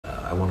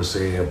I want to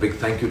say a big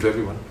thank you to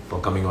everyone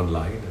for coming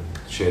online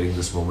and sharing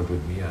this moment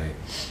with me.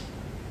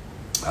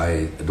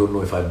 I don't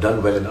know if I've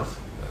done well enough.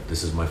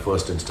 This is my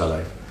first Insta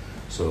Live.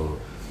 So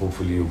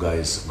hopefully you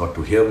guys got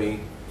to hear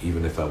me,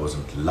 even if I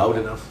wasn't loud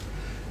enough.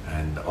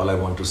 And all I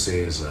want to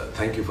say is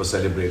thank you for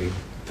celebrating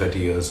 30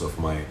 years of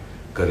my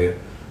career.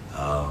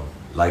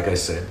 Like I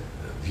said,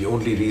 the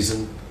only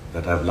reason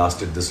that I've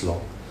lasted this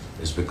long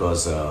is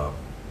because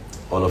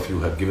all of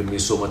you have given me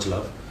so much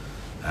love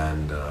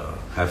and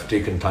have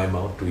taken time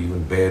out to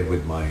even bear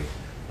with my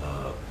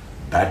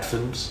bad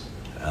films,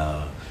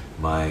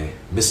 my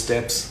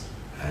missteps,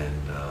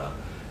 and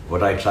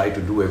what I try to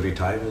do every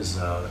time is,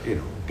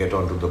 get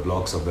onto the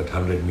blocks of that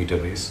 100-meter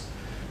race.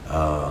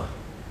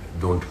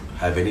 Don't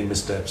have any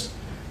missteps,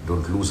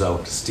 don't lose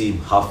out steam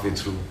halfway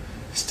through,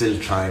 still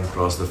try and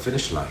cross the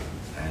finish line.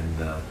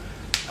 And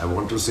I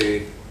want to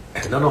say,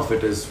 none of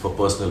it is for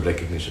personal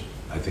recognition.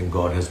 I think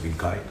God has been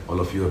kind, all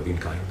of you have been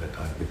kind, that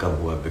I've become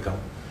who I've become.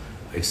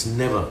 It's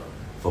never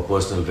for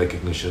personal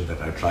recognition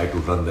that I try to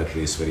run that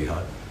race very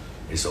hard.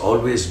 It's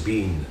always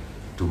been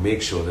to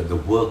make sure that the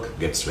work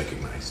gets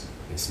recognized.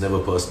 It's never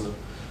personal,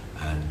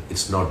 and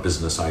it's not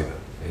business either.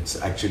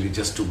 It's actually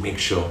just to make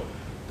sure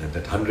that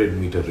that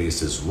 100-meter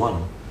race is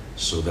won,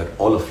 so that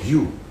all of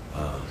you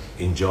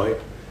enjoy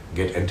it,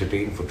 get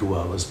entertained for 2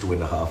 hours,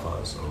 2.5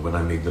 hours, or when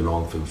I make the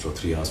long films for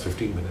 3 hours,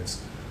 15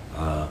 minutes.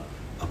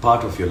 A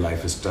part of your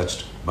life is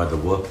touched by the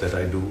work that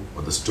I do,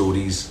 or the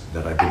stories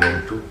that I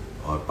belong to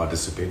or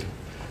participate in.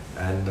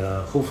 And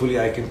hopefully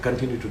I can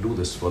continue to do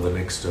this for the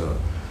next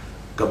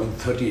coming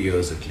 30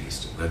 years at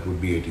least. That would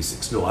be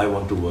 86. No, I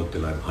want to work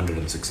till I'm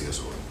 106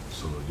 years old.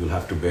 So you'll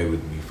have to bear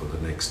with me for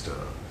the next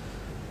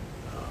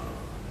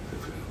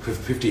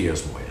 50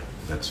 years more. Yeah.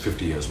 That's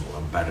 50 years more.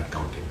 I'm bad at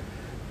counting.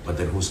 But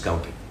then who's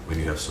counting when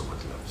you have so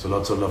much love? So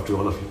lots of love to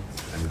all of you,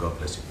 and God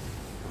bless you.